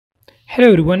Hello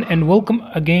everyone and welcome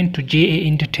again to JA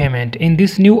Entertainment. In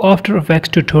this new After Effects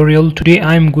tutorial, today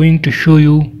I am going to show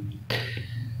you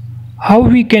how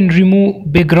we can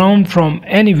remove background from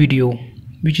any video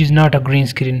which is not a green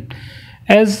screen.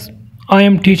 As I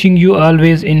am teaching you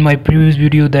always in my previous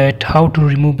video that how to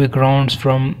remove backgrounds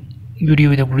from video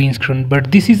with a green screen, but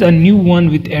this is a new one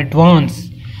with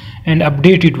advanced and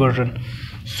updated version.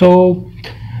 So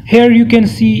here you can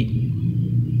see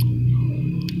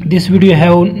this video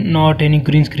have not any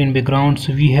green screen background,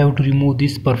 so we have to remove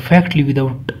this perfectly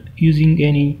without using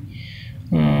any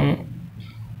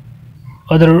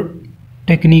other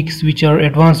techniques which are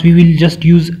advanced. We will just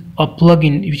use a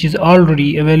plugin which is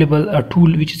already available, a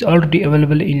tool which is already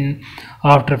available in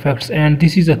After Effects, and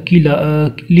this is a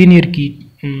linear key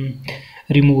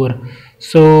remover.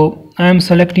 So I am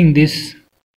selecting the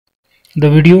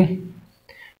video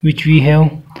which we have,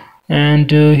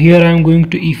 and here I am going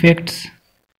to effects.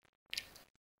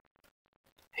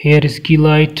 Here is key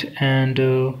light, and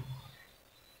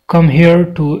come here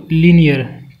to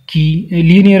linear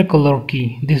color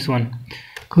key, this one.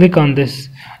 Click on this.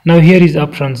 Now here is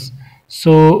options,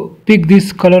 so pick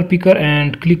this color picker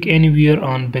and click anywhere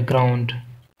on background.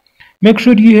 Make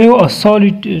sure you have a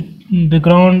solid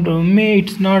background. May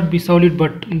it's not be solid,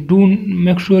 but do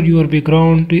make sure your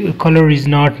background color is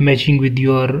not matching with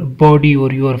your body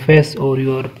or your face or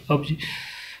your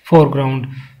foreground.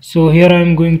 So here I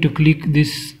am going to click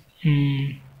this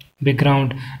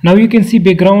background. Now you can see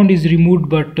background is removed,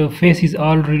 but face is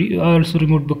already also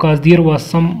removed because there was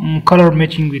some color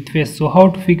matching with face. So how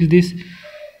to fix this?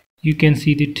 You can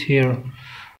see it here.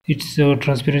 It's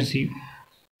transparency.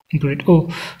 Great.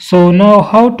 Oh, so now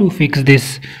how to fix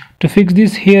this? To fix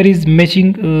this, here is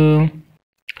matching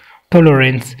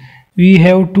tolerance. We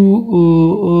have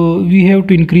to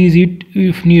increase it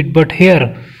if need, but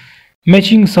here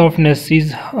matching softness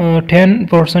is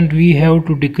 10%. We have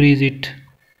to decrease it,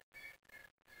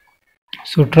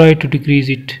 so try to decrease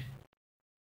it.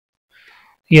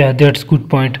 Yeah, that's good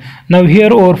point. Now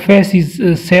here our face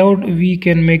is saved. We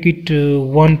can make it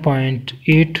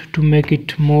 1.8 to make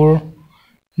it more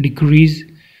decrease,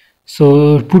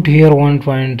 so put here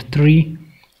 1.3.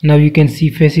 now you can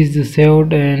see face is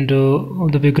saved, and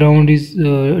the background is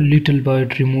little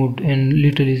bit removed and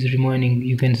little is remaining,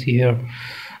 you can see here.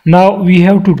 Now we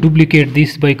have to duplicate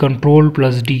this by Ctrl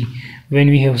plus D. When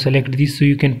we have selected this, so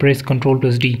you can press Ctrl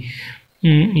plus D.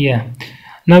 Yeah,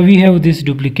 now we have this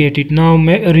duplicated. Now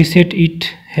reset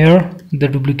it here, the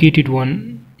duplicated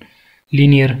one,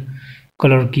 linear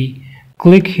color key.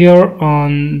 Click here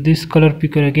on this color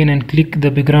picker again and click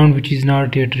the background which is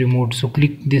not yet removed, so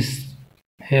click this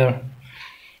here.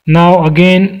 Now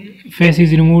again face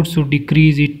is removed, so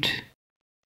decrease it.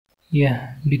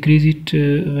 Yeah, decrease it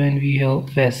when we have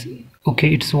face.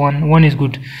 Okay, it's one is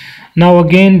good. Now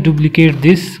again duplicate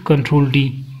this, Ctrl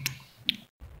D,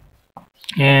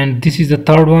 and this is the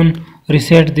third one.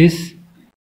 Reset this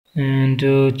and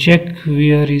check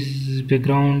where is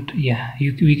background. Yeah,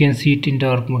 we can see it in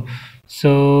dark mode,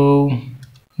 so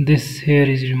this here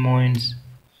is remains,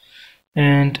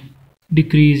 and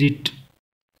decrease it,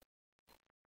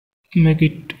 make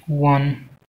it 1.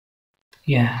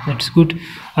 Yeah, that's good.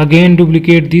 Again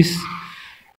duplicate this.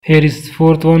 Here is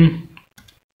fourth one.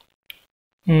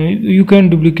 You can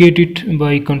duplicate it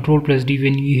by Ctrl plus D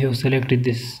when you have selected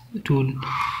this tool.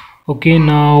 Okay,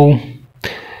 now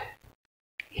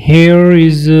here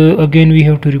is again we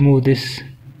have to remove this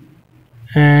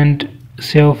and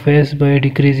save face by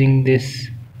decreasing this.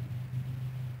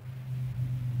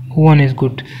 1 is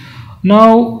good.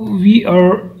 Now we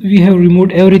have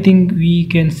removed everything. We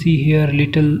can see here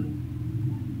little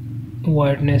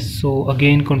whiteness, so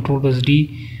again Ctrl plus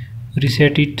D,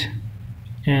 reset it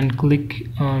and click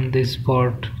on this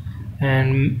part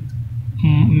and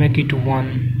make it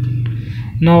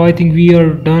 1. Now I think we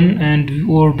are done, and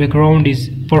our background is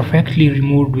perfectly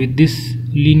removed with this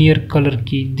linear color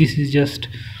key. This is just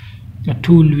a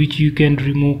tool which you can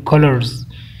remove colors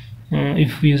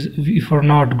if are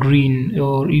not green,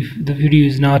 or if the video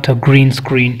is not a green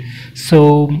screen,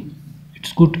 so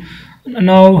it's good.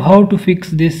 Now how to fix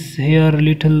this? Here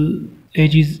little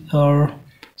edges are,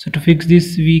 so to fix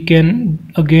this we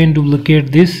can again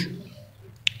duplicate this,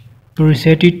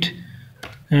 reset it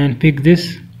and pick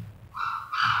this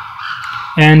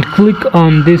and click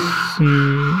on this.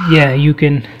 Yeah, you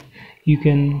can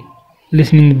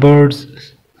listening birds,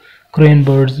 crane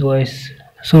birds voice,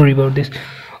 sorry about this.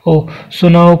 Oh, so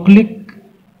now click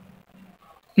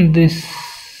this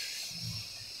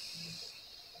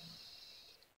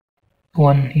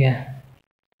one, yeah,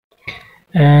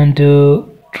 and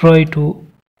try to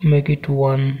make it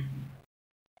 1.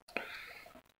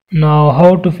 Now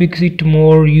how to fix it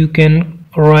more, you can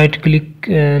right click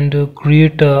and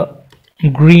create a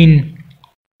green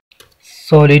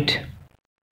solid.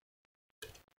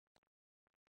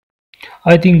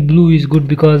 I think blue is good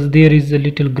because there is a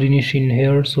little greenish in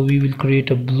here, so we will create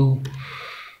a blue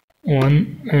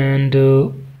one and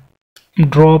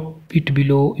drop it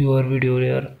below your video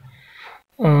layer.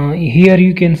 Here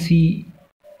you can see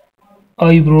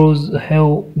eyebrows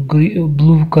have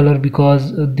blue color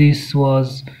because this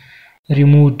was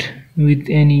removed with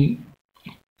any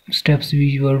steps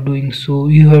we were doing, so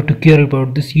you have to care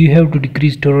about this. You have to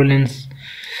decrease tolerance.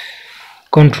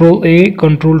 Control A,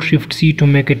 Control Shift C to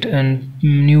make it a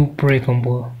new prey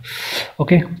combo.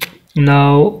 Okay,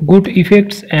 now go to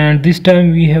effects, and this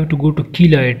time we have to go to key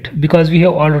light because we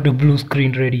have already blue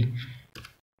screen ready.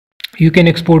 You can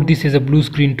export this as a blue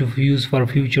screen to use for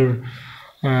future,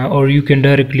 or you can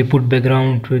directly put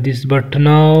background to this, but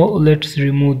now let's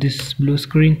remove this blue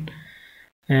screen.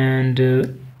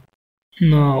 And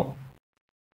now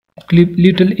clip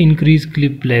little increase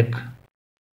clip black.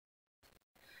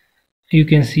 You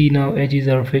can see now edges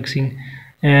are fixing,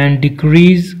 and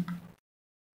decrease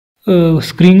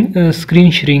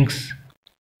screen shrinks.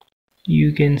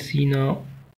 You can see now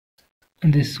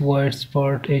this white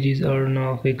spot edges are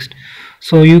now fixed,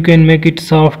 so you can make it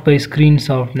soft by screen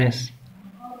softness.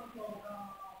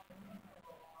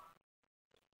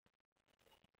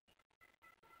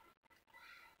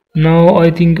 Now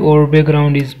I think our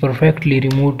background is perfectly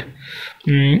removed.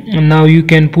 Now you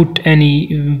can put any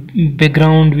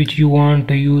background which you want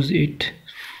to use it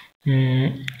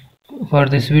for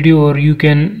this video, or you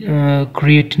can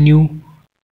create new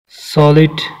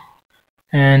solid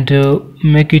and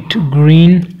make it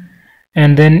green,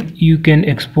 and then you can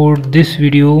export this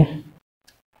video,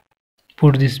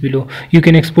 put this below. You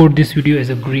can export this video as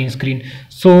a green screen.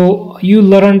 So you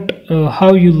learned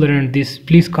how you learned this,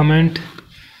 please comment.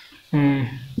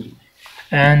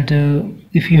 And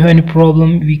if you have any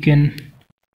problem, we can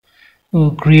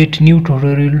create new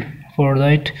tutorial for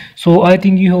that. So I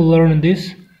think you have learned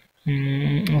this.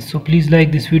 So please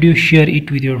like this video, share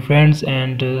it with your friends,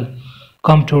 and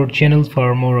come to our channel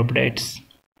for more updates.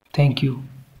 Thank you.